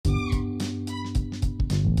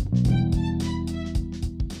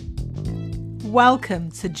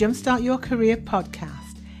Welcome to Jumpstart Your Career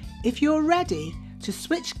podcast. If you're ready to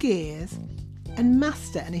switch gears and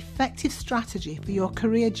master an effective strategy for your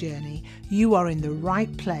career journey, you are in the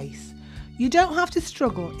right place. You don't have to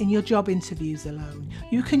struggle in your job interviews alone.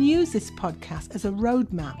 You can use this podcast as a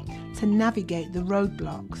roadmap to navigate the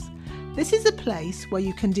roadblocks. This is a place where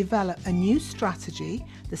you can develop a new strategy,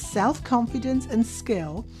 the self-confidence and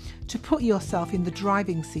skill to put yourself in the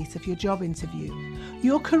driving seat of your job interview.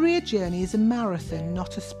 Your career journey is a marathon,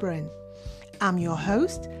 not a sprint. I'm your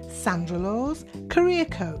host, Sandra Laws, career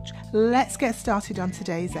coach. Let's get started on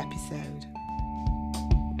today's episode.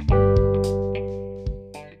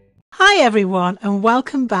 Hi everyone, and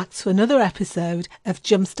welcome back to another episode of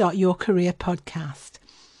Jumpstart Your Career podcast.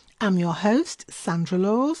 I'm your host, Sandra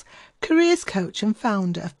Laws, careers coach and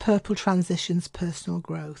founder of Purple Transitions Personal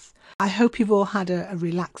Growth. I hope you've all had a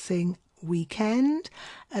relaxing weekend.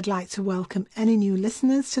 I'd like to welcome any new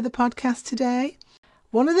listeners to the podcast today.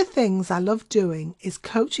 One of the things I love doing is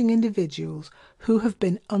coaching individuals who have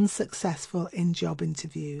been unsuccessful in job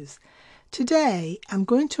interviews. Today, I'm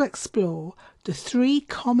going to explore the 3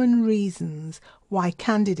 common reasons why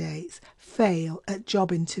candidates fail at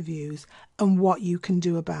job interviews and what you can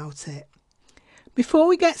do about it. Before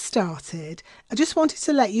we get started, I just wanted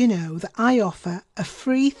to let you know that I offer a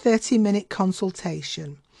free 30-minute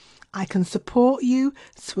consultation. I can support you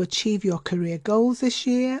to achieve your career goals this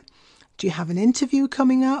year. Do you have an interview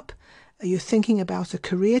coming up? Are you thinking about a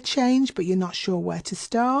career change but you're not sure where to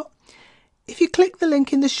start? If you click the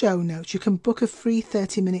link in the show notes, you can book a free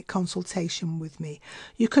 30-minute consultation with me.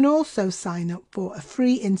 You can also sign up for a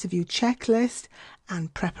free interview checklist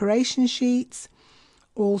and preparation sheets.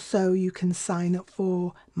 Also, you can sign up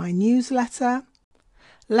for my newsletter.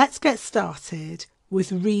 Let's get started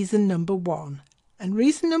with reason number 1. And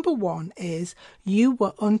reason number 1 is you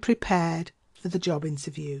were unprepared for the job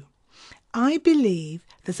interview. I believe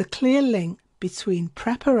there's a clear link between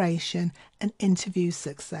preparation and interview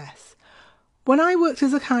success. When I worked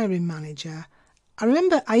as a hiring manager, I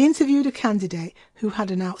remember I interviewed a candidate who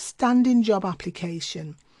had an outstanding job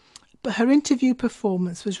application, but her interview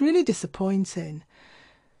performance was really disappointing.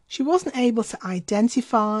 She wasn't able to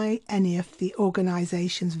identify any of the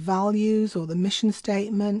organisation's values or the mission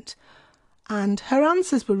statement, and her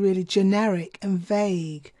answers were really generic and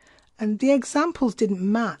vague, and the examples didn't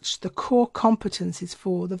match the core competencies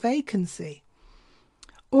for the vacancy.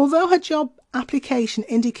 Although her job application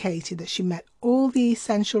indicated that she met all the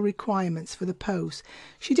essential requirements for the post,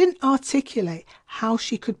 she didn't articulate how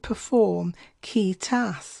she could perform key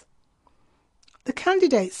tasks. The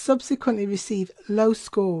candidate subsequently received low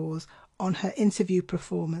scores on her interview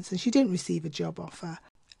performance and she didn't receive a job offer.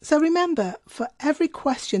 So remember, for every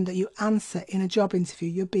question that you answer in a job interview,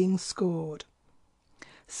 you're being scored.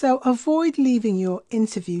 So avoid leaving your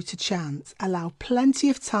interview to chance. Allow plenty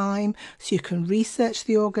of time so you can research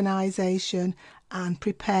the organisation and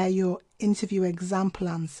prepare your interview example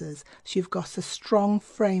answers so you've got a strong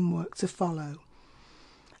framework to follow.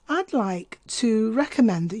 I'd like to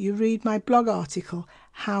recommend that you read my blog article,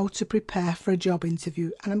 How to Prepare for a Job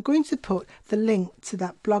Interview, and I'm going to put the link to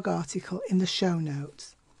that blog article in the show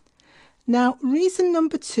notes. Now, reason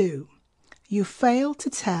number 2. You fail to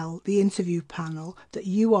tell the interview panel that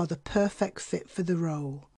you are the perfect fit for the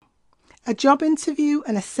role. A job interview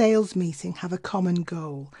and a sales meeting have a common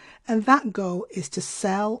goal, and that goal is to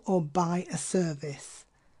sell or buy a service.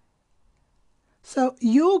 So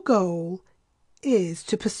your goal is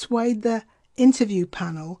to persuade the interview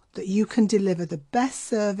panel that you can deliver the best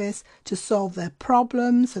service to solve their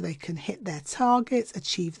problems so they can hit their targets,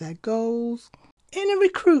 achieve their goals. In a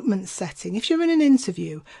recruitment setting, if you're in an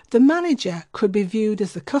interview, the manager could be viewed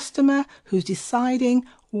as the customer who's deciding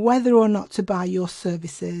whether or not to buy your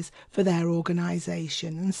services for their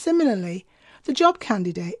organisation. And similarly, the job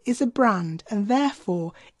candidate is a brand, and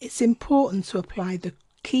therefore it's important to apply the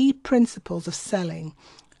key principles of selling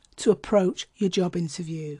to approach your job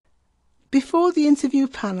interview. Before the interview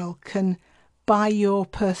panel can buy your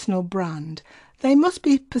personal brand, they must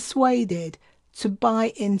be persuaded to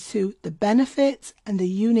buy into the benefits and the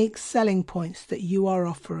unique selling points that you are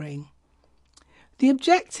offering. The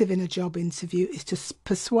objective in a job interview is to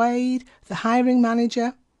persuade the hiring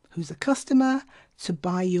manager, who's a customer, to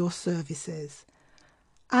buy your services.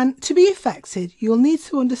 And to be effective, you'll need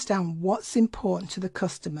to understand what's important to the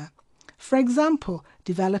customer. For example,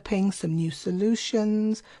 developing some new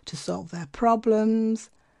solutions to solve their problems.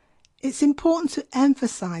 It's important to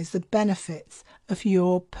emphasise the benefits of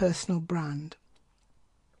your personal brand.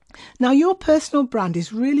 Now, your personal brand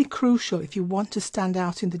is really crucial if you want to stand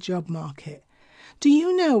out in the job market. Do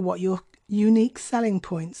you know what your unique selling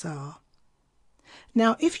points are?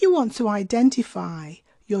 Now, if you want to identify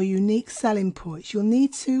your unique selling points, you'll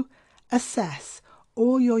need to assess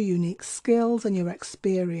all your unique skills and your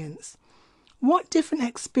experience. What different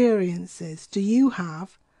experiences do you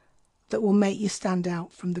have that will make you stand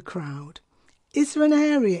out from the crowd? Is there an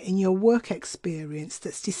area in your work experience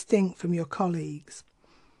that's distinct from your colleagues?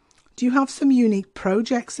 Do you have some unique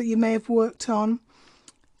projects that you may have worked on?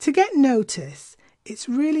 To get notice, it's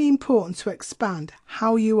really important to expand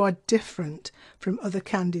how you are different from other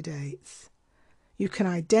candidates. You can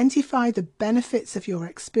identify the benefits of your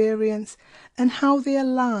experience and how they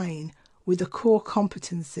align with the core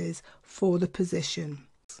competencies for the position.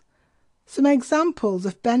 Some examples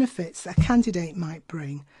of benefits a candidate might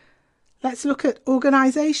bring. Let's look at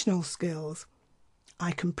organisational skills.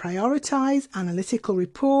 I can prioritise analytical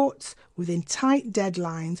reports within tight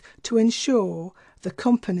deadlines to ensure the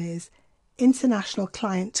company's international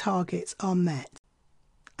client targets are met.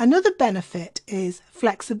 Another benefit is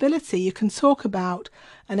flexibility. You can talk about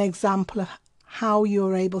an example of how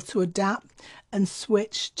you're able to adapt and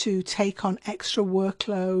switch to take on extra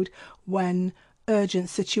workload when urgent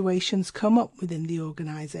situations come up within the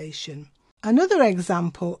organisation. Another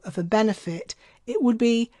example of a benefit, it would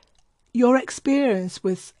be your experience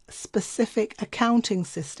with specific accounting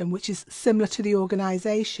system which is similar to the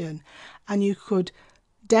organisation, and you could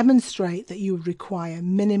demonstrate that you require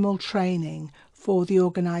minimal training for the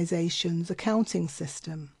organisation's accounting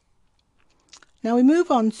system. Now we move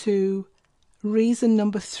on to reason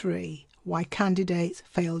number 3 why candidates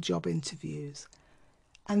fail job interviews,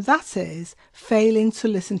 and that is failing to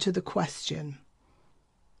listen to the question.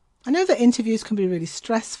 I know that interviews can be really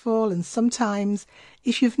stressful, and sometimes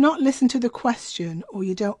if you've not listened to the question or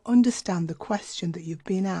you don't understand the question that you've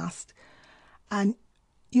been asked, and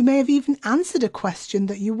you may have even answered a question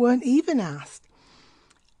that you weren't even asked.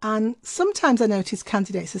 And sometimes I notice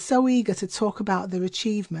candidates are so eager to talk about their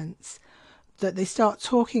achievements that they start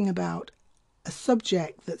talking about a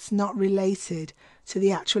subject that's not related to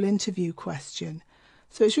the actual interview question.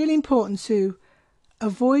 So it's really important to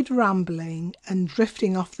avoid rambling and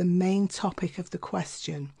drifting off the main topic of the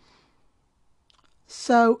question.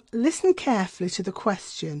 So listen carefully to the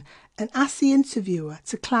question and ask the interviewer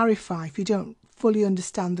to clarify if you don't fully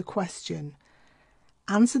understand the question.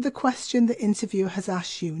 Answer the question the interviewer has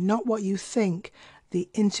asked you, not what you think the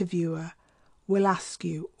interviewer will ask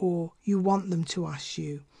you or you want them to ask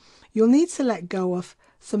you. You'll need to let go of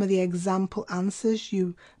some of the example answers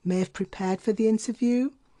you may have prepared for the interview.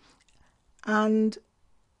 And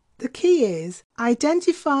the key is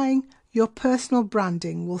identifying your personal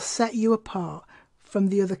branding will set you apart from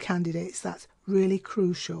the other candidates. That's really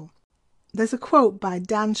crucial. There's a quote by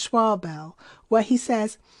Dan Schwabel where he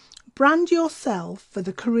says, "Brand yourself for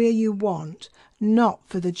the career you want, not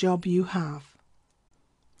for the job you have."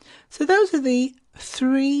 So those are the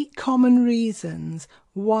 3 common reasons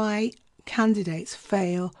why candidates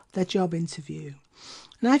fail their job interview.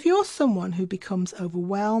 Now, if you're someone who becomes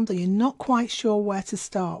overwhelmed and you're not quite sure where to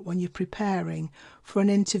start when you're preparing for an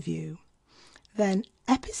interview, then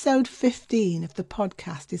episode 15 of the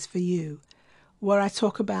podcast is for you, where I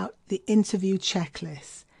talk about the interview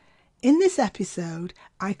checklist. In this episode,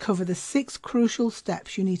 I cover the 6 crucial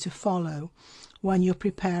steps you need to follow when you're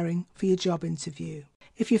preparing for your job interview.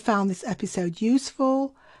 If you found this episode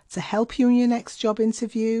useful to help you in your next job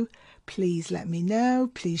interview, please let me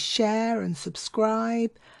know. Please share and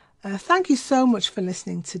subscribe. Thank you so much for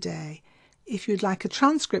listening today. If you'd like a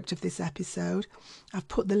transcript of this episode, I've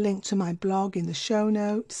put the link to my blog in the show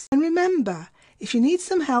notes. And remember, if you need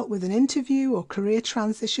some help with an interview or career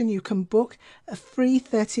transition, you can book a free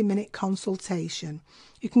 30-minute consultation.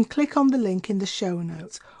 You can click on the link in the show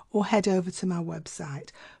notes or head over to my website,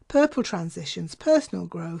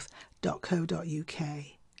 purpletransitions.personalgrowth.co.uk.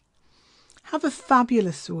 Have a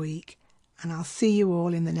fabulous week, and I'll see you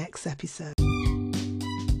all in the next episode.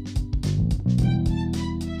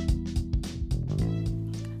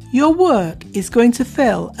 Your work is going to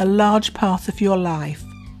fill a large part of your life,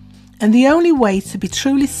 and the only way to be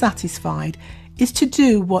truly satisfied is to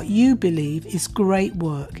do what you believe is great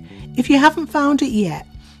work. If you haven't found it yet,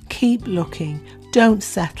 keep looking, don't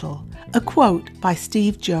settle. A quote by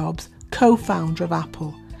Steve Jobs, co-founder of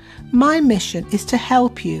Apple. My mission is to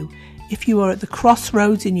help you if you are at the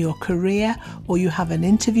crossroads in your career or you have an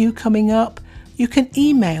interview coming up. You can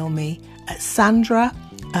email me at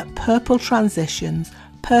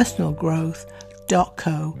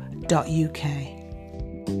sandra@purpletransitions.personalgrowth.co.uk.